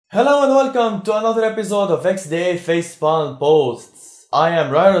Hello and welcome to another episode of XDA Facepalm Posts. I am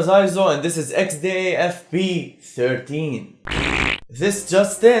rirozizo and this is XDA FP13. This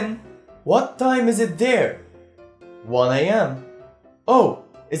just in. What time is it there? 1 AM. Oh,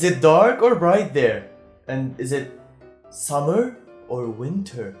 is it dark or bright there? And is it summer or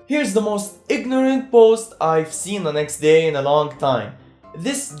winter? Here's the most ignorant post I've seen on XDA in a long time.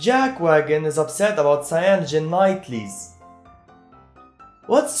 This jackwagon is upset about cyanogen nightlies.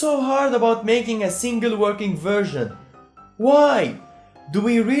 What's so hard about making a single working version? Why? Do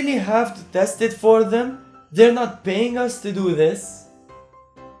we really have to test it for them? They're not paying us to do this?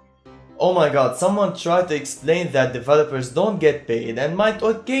 Oh my god, someone tried to explain that developers don't get paid and might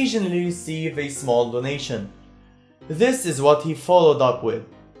occasionally receive a small donation. This is what he followed up with.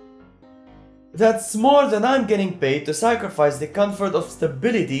 That's more than I'm getting paid to sacrifice the comfort of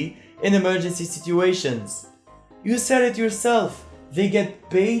stability in emergency situations. You said it yourself. They get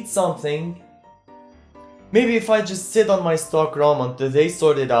paid something. Maybe if I just sit on my stock ROM until they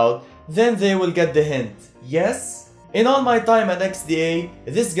sort it out, then they will get the hint. Yes? In all my time at XDA,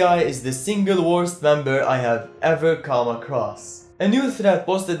 this guy is the single worst member I have ever come across. A new thread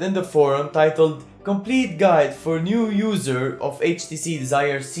posted in the forum titled Complete Guide for New User of HTC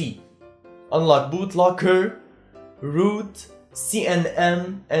Desire C. Unlock bootlocker, root,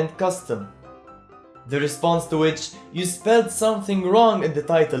 CNM, and custom. The response to which, you spelled something wrong in the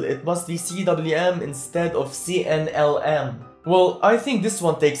title, it must be CWM instead of CNLM. Well, I think this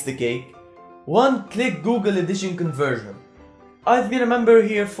one takes the cake. One-click Google Edition conversion. I've been a member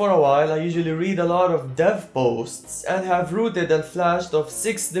here for a while. I usually read a lot of dev posts and have rooted and flashed off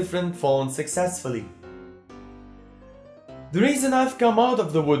 6 different phones successfully. The reason I've come out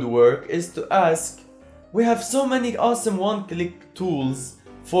of the woodwork is to ask, we have so many awesome one-click tools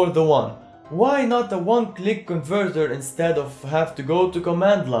for the one. Why not a one-click converter instead of have to go to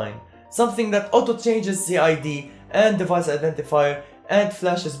command line? Something that auto-changes CID and device identifier and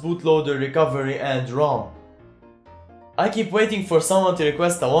flashes bootloader recovery and ROM. I keep waiting for someone to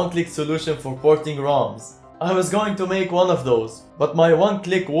request a one-click solution for porting ROMs. I was going to make one of those, but my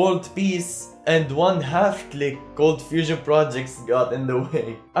one-click world peace and one half-click Cold Fusion projects got in the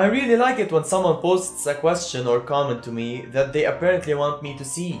way. I really like it when someone posts a question or comment to me that they apparently want me to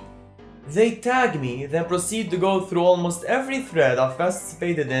see. They tag me, then proceed to go through almost every thread I've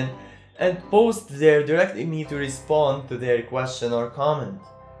participated in and post there directing me to respond to their question or comment.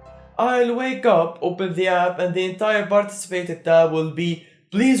 I'll wake up, open the app, and the entire participated tab will be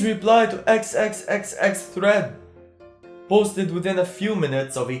please reply to XXXX thread, posted within a few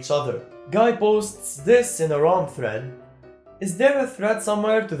minutes of each other. Guy posts this in a ROM thread. Is there a thread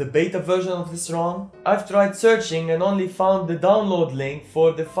somewhere to the beta version of this ROM? I've tried searching and only found the download link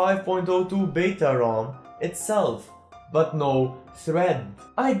for the 5.02 beta ROM itself, but no thread.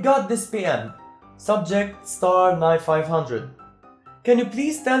 I got this PM. Subject star 9500. Can you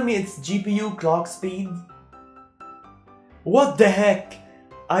please tell me its GPU clock speed? What the heck?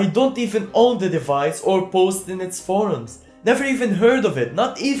 I don't even own the device or post in its forums. Never even heard of it,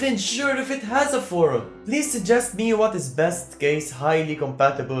 not even sure if it has a forum. Please suggest me what is best case highly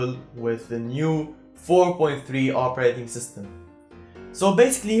compatible with the new 4.3 operating system. So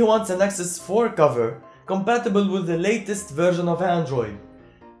basically he wants a Nexus 4 cover compatible with the latest version of Android.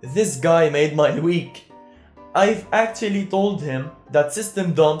 This guy made my week. I've actually told him that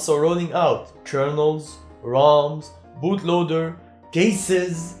system dumps are rolling out. Kernels, ROMs, bootloader,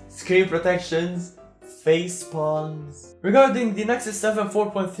 cases, screen protections, face palms. Regarding the Nexus 7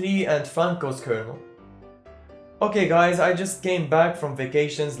 4.3 and Franco's kernel. Okay guys, I just came back from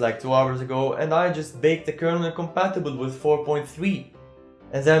vacations like 2 hours ago and I just baked a kernel compatible with 4.3.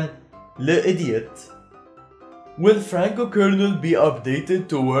 And then, le idiot. Will Franco kernel be updated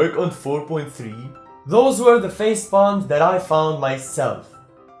to work on 4.3? Those were the face palms that I found myself.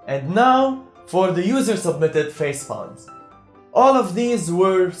 And now for the user submitted face palms. All of these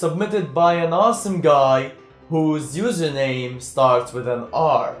were submitted by an awesome guy whose username starts with an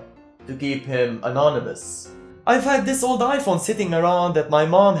R to keep him anonymous. I've had this old iPhone sitting around that my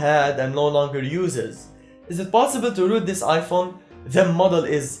mom had and no longer uses. Is it possible to root this iPhone? The model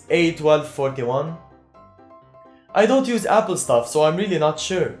is A1241. I don't use Apple stuff, so I'm really not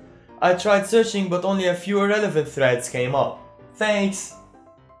sure. I tried searching but only a few irrelevant threads came up. Thanks!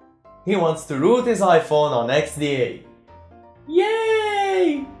 He wants to root his iPhone on XDA.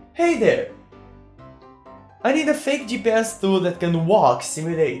 Yay! Hey there! I need a fake GPS tool that can walk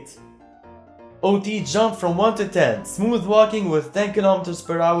simulate. OT jump from 1 to 10, smooth walking with 10 km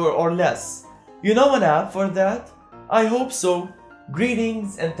per hour or less. You know an app for that? I hope so.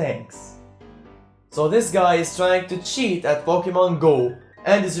 Greetings and thanks. So this guy is trying to cheat at Pokemon Go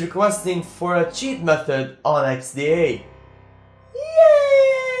and is requesting for a cheat method on XDA.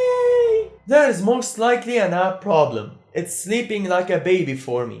 Yay! There is most likely an app problem. It's sleeping like a baby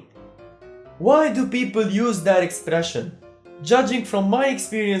for me. Why do people use that expression? Judging from my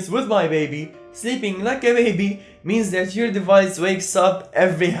experience with my baby, sleeping like a baby means that your device wakes up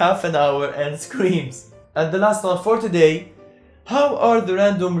every half an hour and screams. And the last one for today, how are the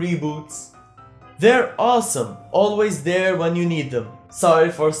random reboots? They're awesome, always there when you need them.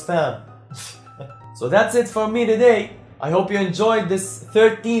 Sorry for spam. So that's it for me today. I hope you enjoyed this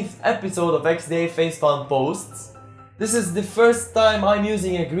 13th episode of XDA Facepalm Posts. This is the first time I'm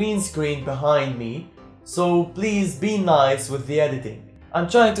using a green screen behind me, so please be nice with the editing. I'm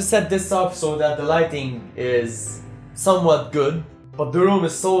trying to set this up so that the lighting is somewhat good, but the room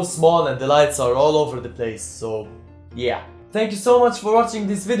is so small and the lights are all over the place, so yeah. Thank you so much for watching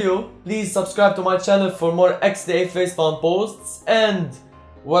this video. Please subscribe to my channel for more XDA Facepalm Posts, and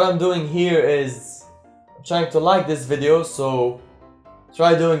what I'm doing here is I'm trying to like this video, so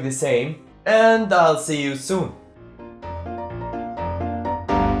try doing the same, and I'll see you soon.